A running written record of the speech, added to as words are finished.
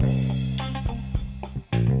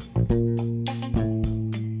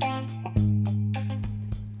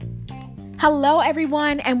Hello,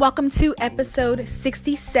 everyone, and welcome to episode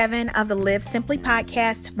 67 of the Live Simply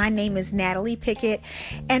podcast. My name is Natalie Pickett,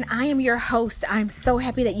 and I am your host. I'm so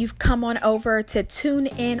happy that you've come on over to tune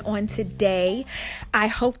in on today. I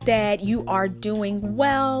hope that you are doing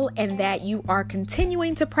well and that you are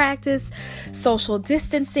continuing to practice social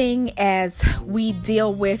distancing as we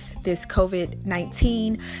deal with this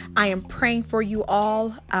COVID-19. I am praying for you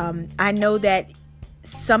all. I know that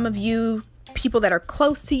some of you, people that are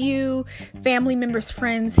close to you, family members,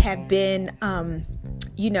 friends have been,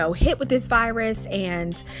 hit with this virus.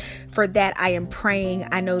 And for that, I am praying.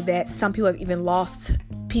 I know that some people have even lost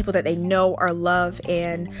people that they know or love.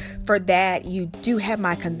 And for that, you do have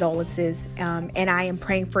my condolences. And I am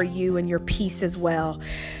praying for you and your peace as well.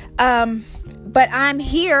 But I'm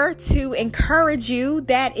here to encourage you.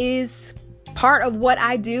 That is part of what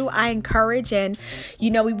I do. I encourage, and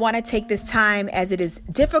we want to take this time, as it is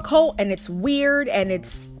difficult and it's weird and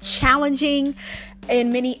it's challenging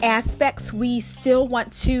in many aspects. We still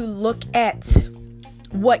want to look at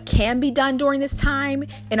what can be done during this time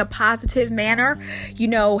in a positive manner.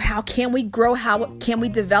 How can we grow? How can we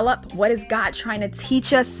develop? What is God trying to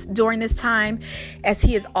teach us during this time, as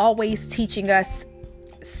He is always teaching us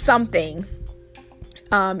something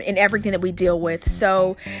in everything that we deal with.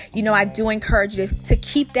 So, I do encourage you to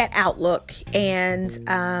keep that outlook and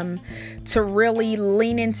to really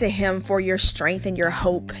lean into Him for your strength and your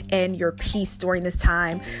hope and your peace during this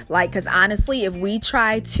time. Because honestly, if we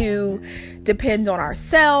try to depend on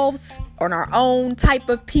ourselves, on our own type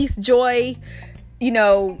of peace, joy,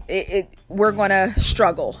 we're going to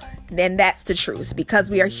struggle. And that's the truth, because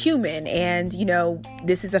we are human and,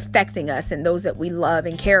 this is affecting us and those that we love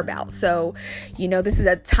and care about. So, this is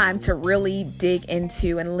a time to really dig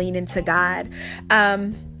into and lean into God.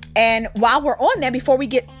 And while we're on that, before we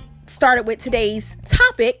get started with today's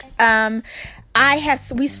topic,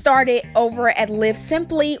 we started over at Live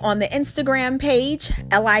Simply on the Instagram page,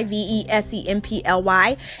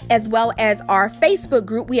 LIVESEMPLY, as well as our Facebook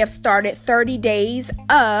group. We have started 30 days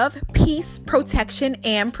of peace, protection,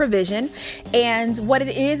 and provision. And what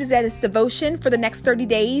it is that it's devotion for the next 30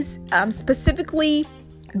 days, specifically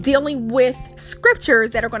dealing with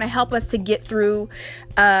scriptures that are going to help us to get through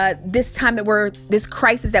this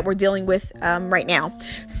crisis that we're dealing with right now.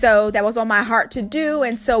 So that was on my heart to do.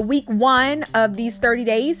 And so week 1 of these 30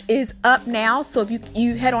 days is up now. So if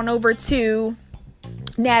you head on over to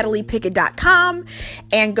nataliepickett.com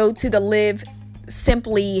and go to the Live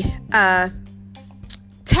Simply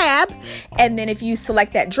tab. And then if you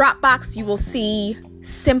select that drop box, you will see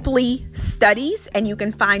Simply Studies, and you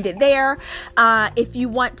can find it there. If you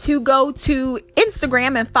want to go to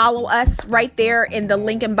Instagram and follow us right there in the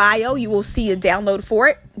link in bio, you will see a download for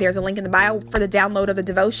it. There's a link in the bio for the download of the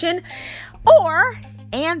devotion. Or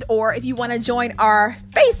if you want to join our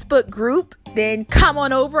Facebook group, then come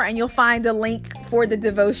on over and you'll find the link for the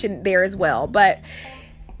devotion there as well. But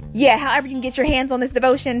yeah, however you can get your hands on this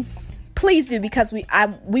devotion, please do, because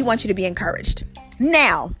we want you to be encouraged.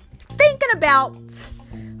 Now, thinking about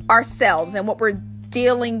ourselves and what we're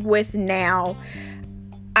dealing with now,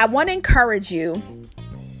 I want to encourage you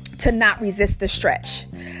to not resist the stretch.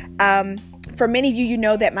 For many of you, you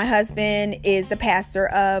know that my husband is the pastor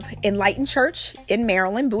of Enlightened Church in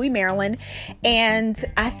Maryland, Bowie, Maryland. And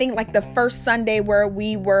I think like the first Sunday where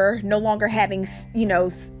we were no longer having,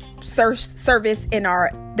 service in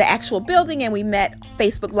the actual building, and we met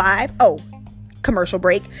Facebook Live. Commercial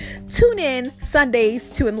break. Tune in Sundays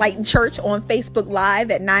to Enlightened Church on Facebook Live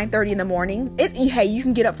at 9:30 in the morning. Hey, you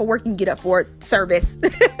can get up for work, you can get up for service.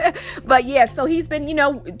 But yeah, so he's been,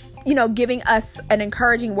 giving us an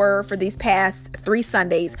encouraging word for these past 3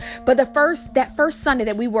 Sundays. But that first Sunday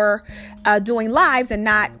that we were doing lives and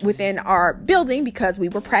not within our building, because we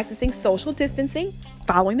were practicing social distancing,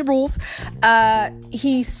 following the rules,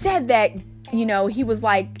 he said that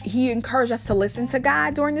he encouraged us to listen to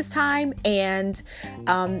God during this time. And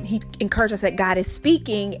he encouraged us that God is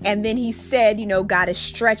speaking. And then he said, God is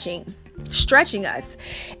stretching us.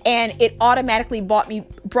 And it automatically brought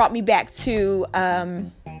me back to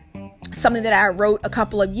something that I wrote a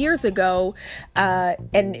couple of years ago.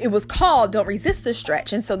 And it was called Don't Resist the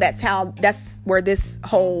Stretch. And so that's where this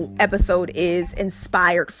whole episode is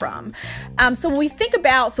inspired from. So when we think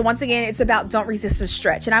about, once again, it's about don't resist the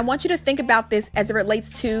stretch. And I want you to think about this as it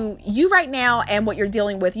relates to you right now and what you're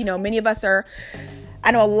dealing with.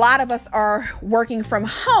 I know a lot of us are working from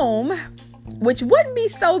home. which wouldn't be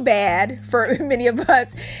so bad for many of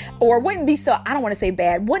us, or wouldn't be so, I don't want to say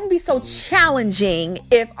bad, wouldn't be so challenging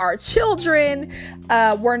if our children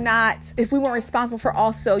if we weren't responsible for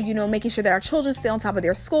also, making sure that our children stay on top of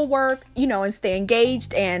their schoolwork, and stay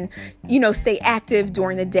engaged and, stay active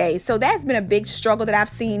during the day. So that's been a big struggle that I've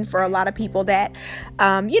seen for a lot of people that,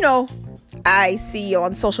 I see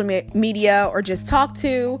on social media or just talk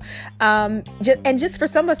to, and just for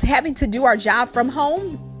some of us having to do our job from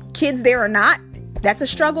home, kids there or not, that's a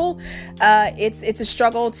struggle. It's a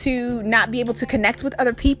struggle to not be able to connect with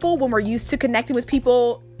other people when we're used to connecting with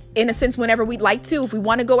people in a sense whenever we'd like to. If we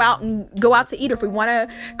want to go out to eat, or if we want to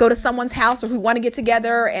go to someone's house, or if we want to get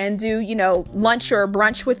together and do, lunch or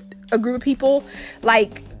brunch with a group of people,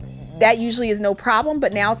 like that usually is no problem.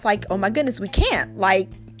 But now it's like, oh my goodness, we can't. Like,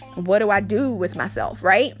 what do I do with myself,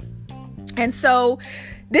 right? And so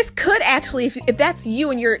this could actually, if that's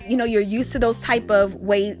you and you're used to those type of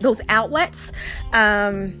ways, those outlets,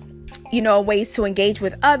 ways to engage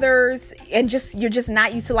with others, and you're just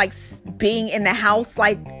not used to like being in the house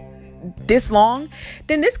like this long,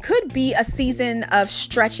 then this could be a season of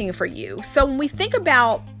stretching for you. So when we think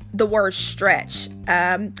about the word stretch,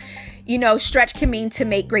 stretch can mean to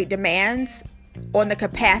make great demands on the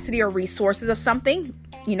capacity or resources of something.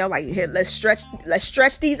 Like, here, let's stretch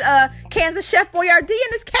these cans of Chef Boyardee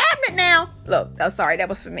in this cabinet now. Look, oh, sorry, that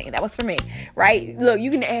was for me, right? Look,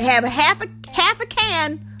 you can have half a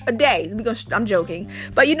can a day. I'm joking,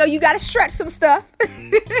 but you got to stretch some stuff.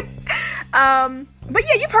 But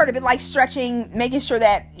yeah, you've heard of it, like stretching, making sure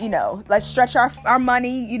that, let's stretch our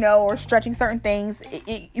money, or stretching certain things.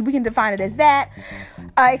 We can define it as that.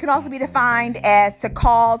 It can also be defined as to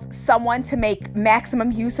cause someone to make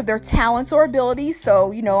maximum use of their talents or abilities.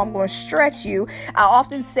 So, I'm going to stretch you. I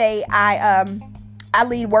often say I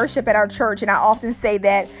lead worship at our church, and I often say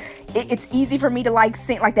that it's easy for me to like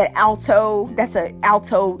sing like that alto. That's an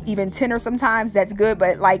alto, even tenor sometimes. That's good.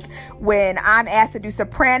 But like when I'm asked to do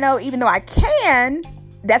soprano, even though I can,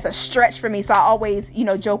 that's a stretch for me. So I always,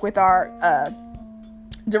 joke with our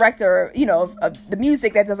director, of the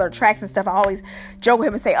music that does our tracks and stuff. I always joke with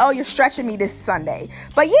him and say, oh, you're stretching me this Sunday.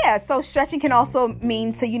 But yeah, so stretching can also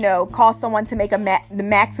mean to, cause someone to make the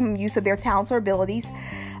maximum use of their talents or abilities.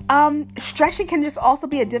 Stretching can just also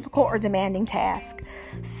be a difficult or demanding task.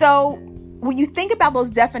 So when you think about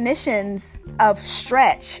those definitions of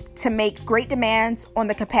stretch, to make great demands on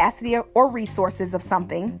the capacity or resources of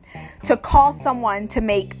something, to cause someone to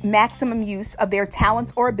make maximum use of their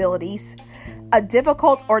talents or abilities, a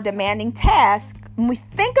difficult or demanding task, when we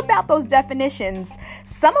think about those definitions,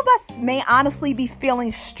 some of us may honestly be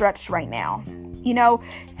feeling stretched right now.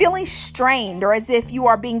 Feeling strained, or as if you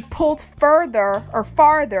are being pulled further or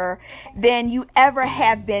farther than you ever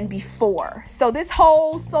have been before. So this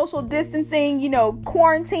whole social distancing,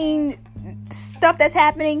 quarantine stuff that's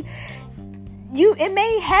happening, it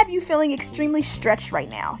may have you feeling extremely stretched right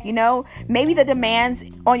now. Maybe the demands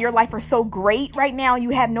on your life are so great right now, you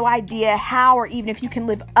have no idea how, or even if you can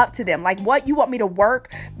live up to them. Like, what, you want me to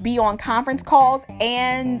work, be on conference calls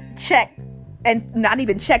and and not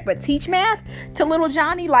even check, but teach math to little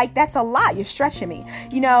Johnny? Like, that's a lot. You're stretching me,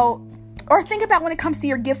 or think about when it comes to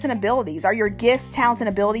your gifts and abilities. Are your gifts, talents, and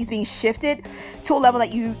abilities being shifted to a level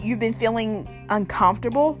that you've been feeling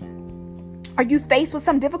uncomfortable? Are you faced with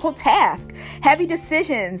some difficult task, heavy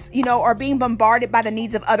decisions, or being bombarded by the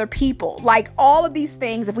needs of other people? Like, all of these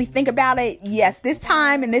things, if we think about it, yes, this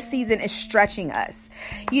time and this season is stretching us,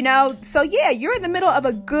 so yeah, you're in the middle of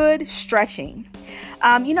a good stretching.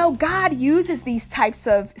 God uses these types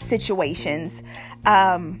of situations,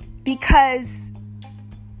 because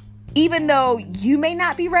even though you may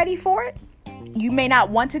not be ready for it, you may not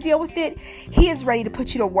want to deal with it, He is ready to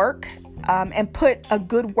put you to work, and put a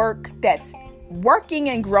good work that's working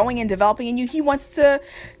and growing and developing in you. He wants to,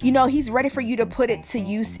 He's ready for you to put it to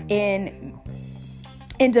use in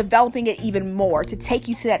developing it even more, to take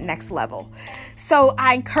you to that next level. So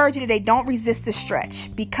I encourage you today, don't resist the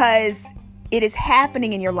stretch, because it is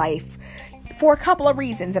happening in your life for a couple of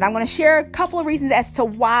reasons. And I'm going to share a couple of reasons as to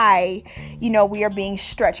why, we are being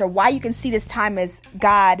stretched, or why you can see this time as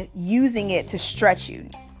God using it to stretch you.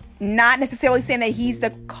 Not necessarily saying that He's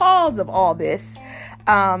the cause of all this.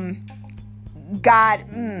 God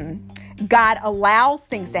allows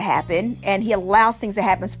things to happen, and He allows things to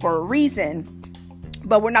happen for a reason.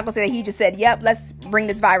 But we're not going to say that He just said, yep, let's bring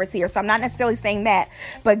this virus here. So I'm not necessarily saying that.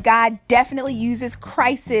 But God definitely uses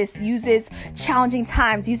crisis, uses challenging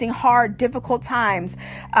times, using hard, difficult times,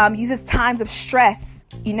 uses times of stress,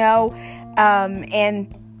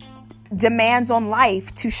 and demands on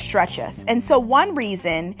life to stretch us. And so one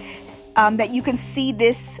reason that you can see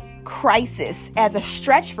this crisis as a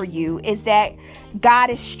stretch for you is that God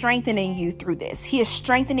is strengthening you through this. He is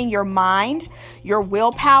strengthening your mind, your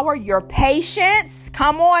willpower, your patience.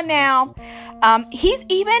 Come on now. He's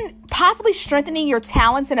even possibly strengthening your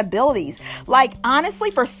talents and abilities. Like,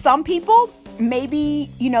 honestly, for some people, maybe,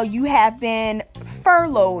 you have been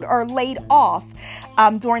furloughed or laid off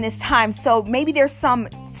during this time. So maybe there's some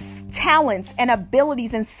talents and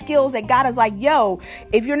abilities and skills that God is like, yo,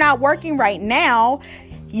 if you're not working right now,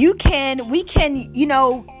 we can,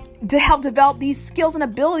 to help develop these skills and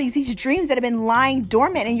abilities, these dreams that have been lying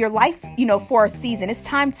dormant in your life, for a season. It's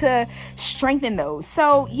time to strengthen those.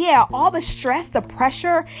 So yeah, all the stress, the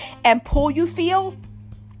pressure and pull you feel,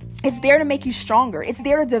 it's there to make you stronger. It's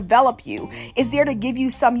there to develop you. It's there to give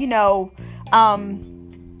you some,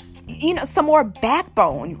 some more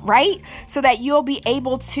backbone, right? So that you'll be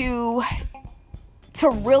able to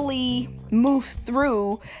really move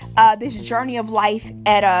through this journey of life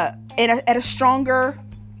in a stronger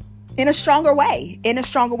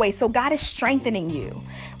way. So God is strengthening you,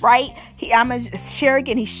 right? I'm going to share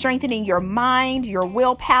again. He's strengthening your mind, your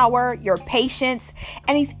willpower, your patience,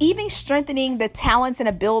 and he's even strengthening the talents and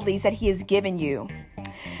abilities that he has given you.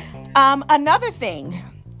 Another thing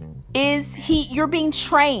is you're being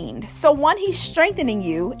trained. So one, he's strengthening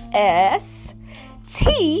you.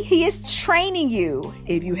 He is training you.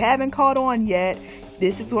 If you haven't caught on yet,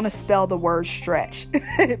 this is going to spell the word stretch,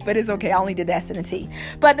 but it's okay. I only did S and a T.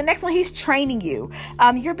 But the next one, he's training you.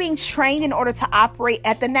 You're being trained in order to operate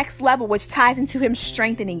at the next level, which ties into him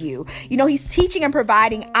strengthening you. He's teaching and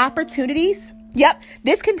providing opportunities. Yep.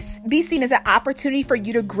 This can be seen as an opportunity for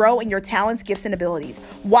you to grow in your talents, gifts, and abilities.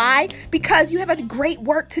 Why? Because you have a great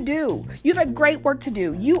work to do. You have a great work to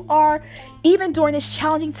do. You are, even during this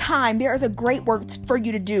challenging time, there is a great work for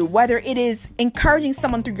you to do, whether it is encouraging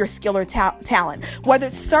someone through your skill or talent, whether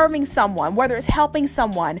it's serving someone, whether it's helping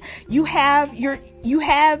someone. You have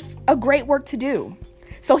a great work to do.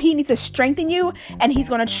 So he needs to strengthen you, and he's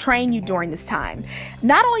going to train you during this time.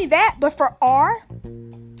 Not only that, but for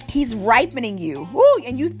he's ripening you. Ooh,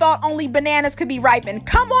 and you thought only bananas could be ripened.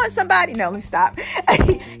 Come on, somebody. No, let me stop.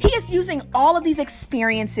 He is using all of these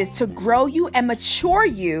experiences to grow you and mature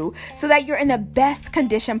you so that you're in the best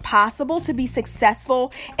condition possible to be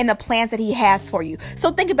successful in the plans that he has for you.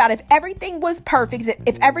 So think about it. If everything was perfect,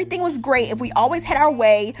 if everything was great, if we always had our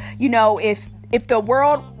way, if the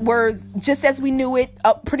world was just as we knew it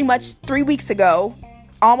pretty much 3 weeks ago,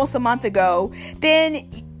 almost a month ago, then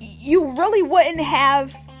you really wouldn't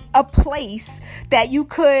have a place that you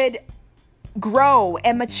could grow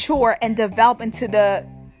and mature and develop into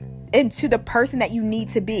the person that you need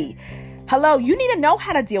to be. Hello, you need to know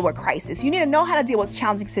how to deal with crisis. You need to know how to deal with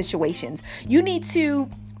challenging situations. You need to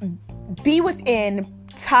be within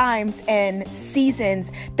times and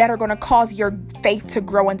seasons that are going to cause your faith to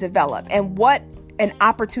grow and develop. And what an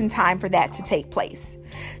opportune time for that to take place.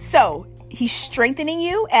 So he's strengthening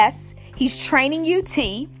you, S. He's training you,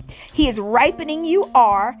 T. He is ripening you,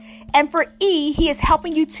 R. And for E, he is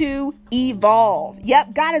helping you to evolve.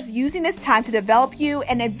 Yep, God is using this time to develop you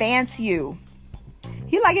and advance you.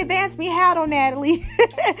 You like advance me? How though, Natalie?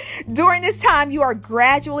 During this time, you are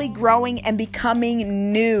gradually growing and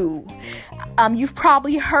becoming new. You've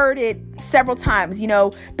probably heard it several times.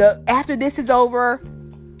 After this is over,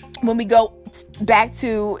 when we go back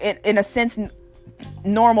to, in a sense,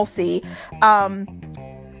 normalcy,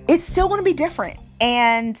 it's still going to be different.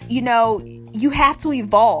 And, you have to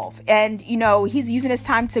evolve, and, he's using this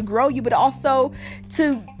time to grow you, but also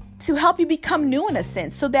to help you become new in a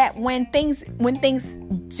sense, so that when things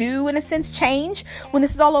do in a sense change, when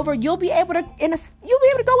this is all over, you'll be able to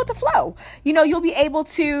go with the flow. You'll be able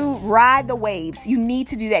to ride the waves. You need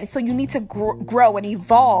to do that. So you need to grow and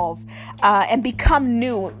evolve, and become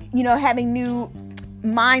new, having new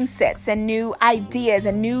mindsets and new ideas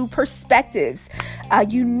and new perspectives.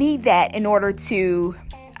 You need that in order to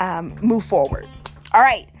move forward. All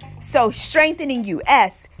right. So strengthening you,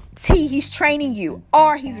 S. T, he's training you.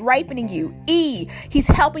 R, he's ripening you. E, he's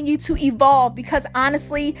helping you to evolve, because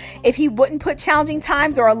honestly, if he wouldn't put challenging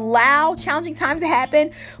times or allow challenging times to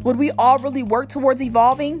happen, would we all really work towards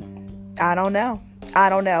evolving? I don't know.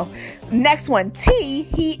 Next one, T,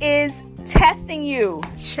 he is testing you.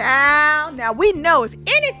 Child. Now we know, if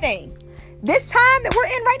anything, this time that we're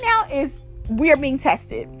in right now is we are being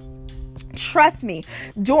tested. Trust me,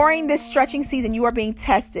 during this stretching season, you are being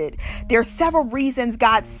tested. There are several reasons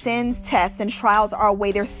God sends tests and trials our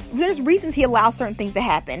way. There's reasons he allows certain things to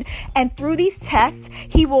happen. And through these tests,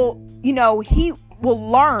 he will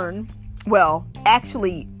learn. Well,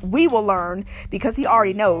 actually, we will learn, because he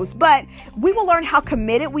already knows, but we will learn how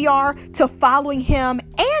committed we are to following him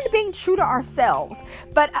and being true to ourselves.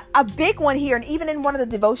 But a big one here, and even in one of the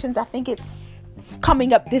devotions, I think it's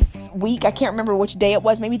coming up this week, I can't remember which day it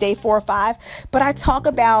was, maybe day 4 or 5, but I talk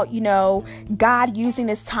about, God using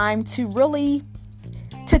this time to really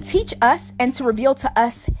to teach us and to reveal to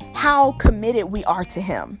us how committed we are to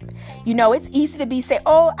him. It's easy to say,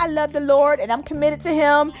 oh, I love the Lord and I'm committed to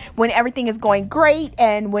him when everything is going great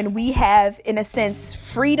and when we have, in a sense,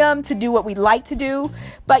 freedom to do what we like to do.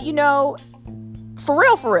 But, for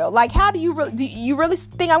real, like, how do you really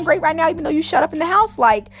think I'm great right now, even though you shut up in the house?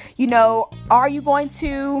 Like, are you going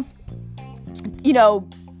to,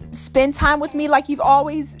 spend time with me like you've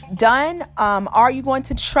always done? Are you going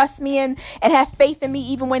to trust me and have faith in me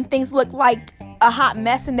even when things look like a hot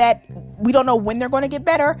mess and that we don't know when they're going to get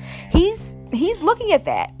better? He's looking at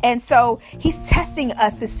that. And so he's testing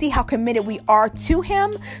us to see how committed we are to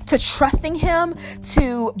him, to trusting him,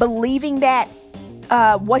 to believing that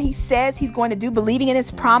what he says he's going to do, believing in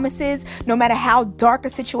his promises, no matter how dark a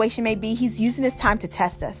situation may be. He's using this time to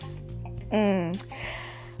test us. All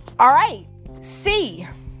right. C,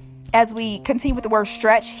 as we continue with the word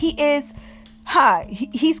stretch, he's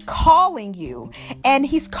calling you, and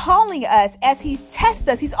he's calling us as he tests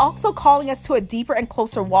us. He's also calling us to a deeper and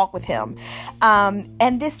closer walk with him.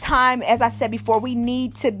 And this time, as I said before, we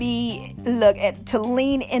need to to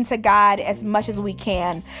lean into God as much as we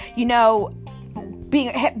can.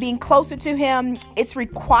 Being closer to him, it's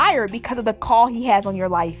required because of the call he has on your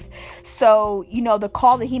life. So, the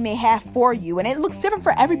call that he may have for you, and it looks different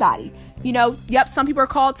for everybody. Some people are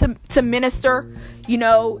called to minister,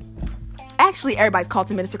 actually everybody's called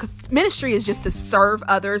to minister, because ministry is just to serve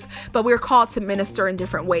others, but we're called to minister in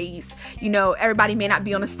different ways. Everybody may not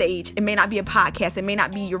be on a stage. It may not be a podcast. It may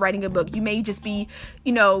not be you're writing a book. You may just be,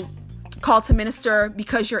 called to minister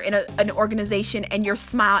because you're in an organization, and your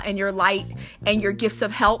smile and your light and your gifts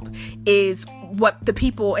of help is what the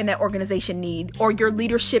people in that organization need, or your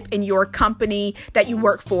leadership in your company that you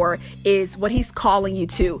work for is what he's calling you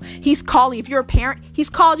to. He's calling, if you're a parent, he's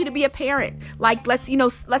called you to be a parent. Like, let's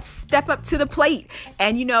step up to the plate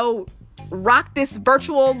and, rock this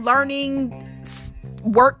virtual learning,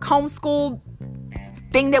 work, homeschool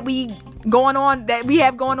thing that we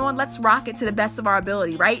have going on. Let's rock it to the best of our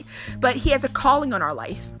ability, right? But he has a calling on our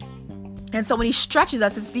life. And so when he stretches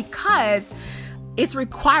us, it's because it's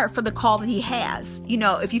required for the call that he has.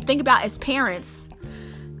 If you think about as parents,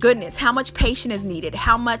 goodness, how much patience is needed,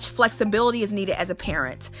 how much flexibility is needed as a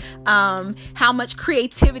parent, how much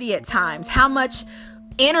creativity at times, how much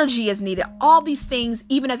energy is needed. All these things,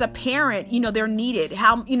 even as a parent, they're needed.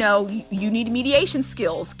 How, you need mediation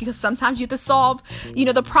skills, because sometimes you have to solve,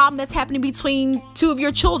 the problem that's happening between two of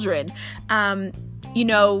your children.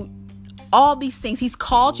 All these things. He's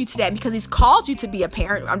called you to that because he's called you to be a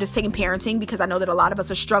parent. I'm just taking parenting because I know that a lot of us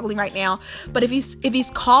are struggling right now. But if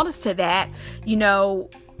he's called us to that,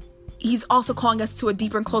 he's also calling us to a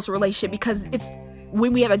deeper and closer relationship, because it's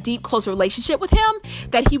when we have a deep, closer relationship with him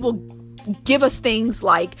that he will give us things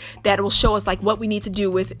like that will show us like what we need to do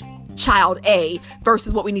with child A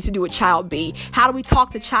versus what we need to do with child B. How do we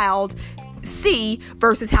talk to child C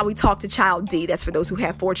versus how we talk to child D? That's for those who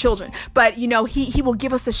have 4 children. But he will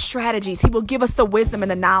give us the strategies. He will give us the wisdom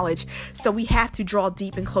and the knowledge. So we have to draw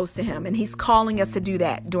deep and close to him, and he's calling us to do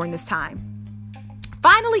that during this time.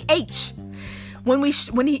 Finally, H, when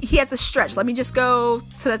he has a stretch. Let me just go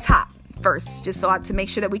to the top first, just to make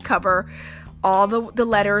sure that we cover all the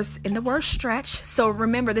letters in the word stretch. So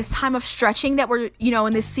remember, this time of stretching that we're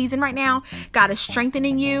in this season right now, God is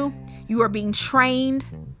strengthening you. You are being trained.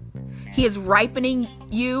 He is ripening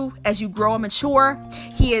you as you grow and mature.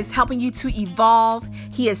 He is helping you to evolve.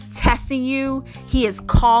 He is testing you. He is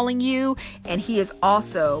calling you, and he is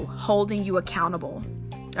also holding you accountable.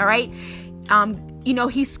 All right.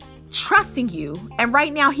 He's trusting you, and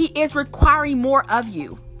right now he is requiring more of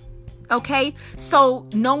you. Okay, so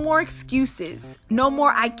no more excuses. No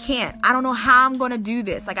more I can't. I don't know how I'm going to do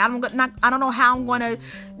this. Like I don't know how I'm going to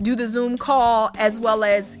do the Zoom call, as well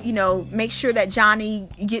as, make sure that Johnny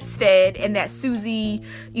gets fed and that Susie,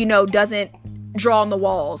 doesn't draw on the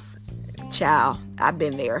walls. Child, I've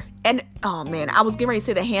been there. And oh man, I was getting ready to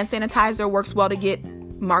say that hand sanitizer works well to get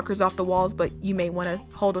markers off the walls, but you may want to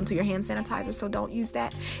hold on to your hand sanitizer, so don't use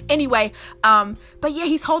that. Anyway, but yeah,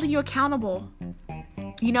 he's holding you accountable.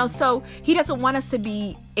 So he doesn't want us to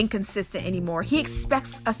be inconsistent anymore. He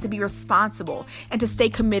expects us to be responsible and to stay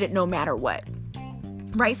committed no matter what.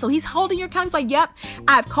 Right? So he's holding you accountable. He's like, yep,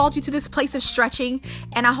 I've called you to this place of stretching,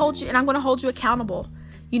 and I'm going to hold you accountable.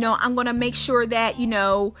 I'm going to make sure that,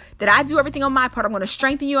 that I do everything on my part. I'm going to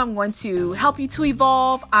strengthen you. I'm going to help you to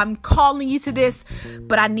evolve. I'm calling you to this,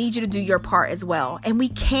 but I need you to do your part as well. And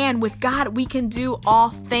with God, we can do all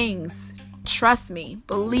things. Trust me,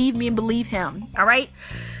 believe me, and believe him. All right.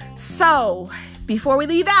 So before we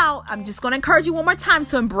leave out, I'm just going to encourage you one more time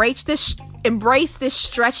to embrace this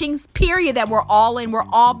stretching period that we're all in. We're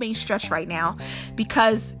all being stretched right now,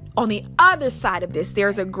 because on the other side of this,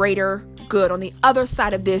 there's a greater good. On the other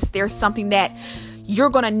side of this, there's something that you're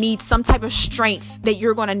going to need, some type of strength that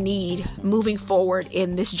you're going to need moving forward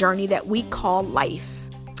in this journey that we call life.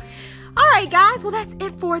 All right, guys. Well, that's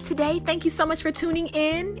it for today. Thank you so much for tuning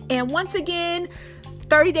in. And once again,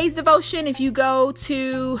 30 Days Devotion, if you go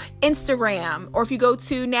to Instagram or if you go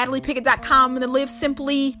to nataliepickett.com in the Live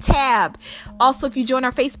Simply tab. Also, if you join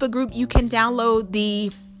our Facebook group, you can download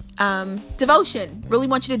the devotion. Really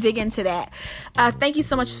want you to dig into that. Thank you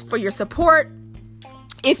so much for your support.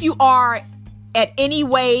 If you are at any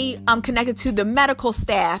way connected to the medical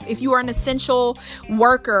staff, if you are an essential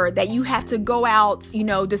worker that you have to go out,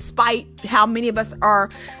 despite how many of us are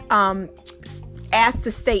asked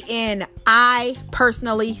to stay in, I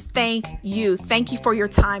personally thank you. Thank you for your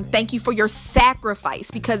time. Thank you for your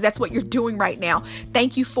sacrifice, because that's what you're doing right now.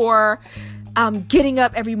 Thank you for getting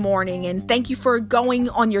up every morning, and thank you for going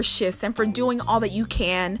on your shifts and for doing all that you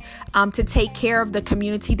can to take care of the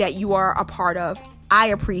community that you are a part of. I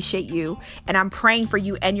appreciate you, and I'm praying for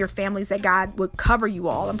you and your families that God would cover you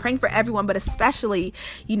all. I'm praying for everyone, but especially,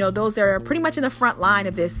 those that are pretty much in the front line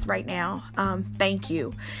of this right now. Thank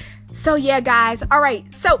you. So yeah, guys. All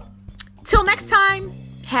right. So till next time,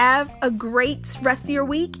 have a great rest of your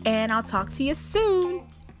week, and I'll talk to you soon.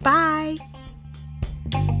 Bye.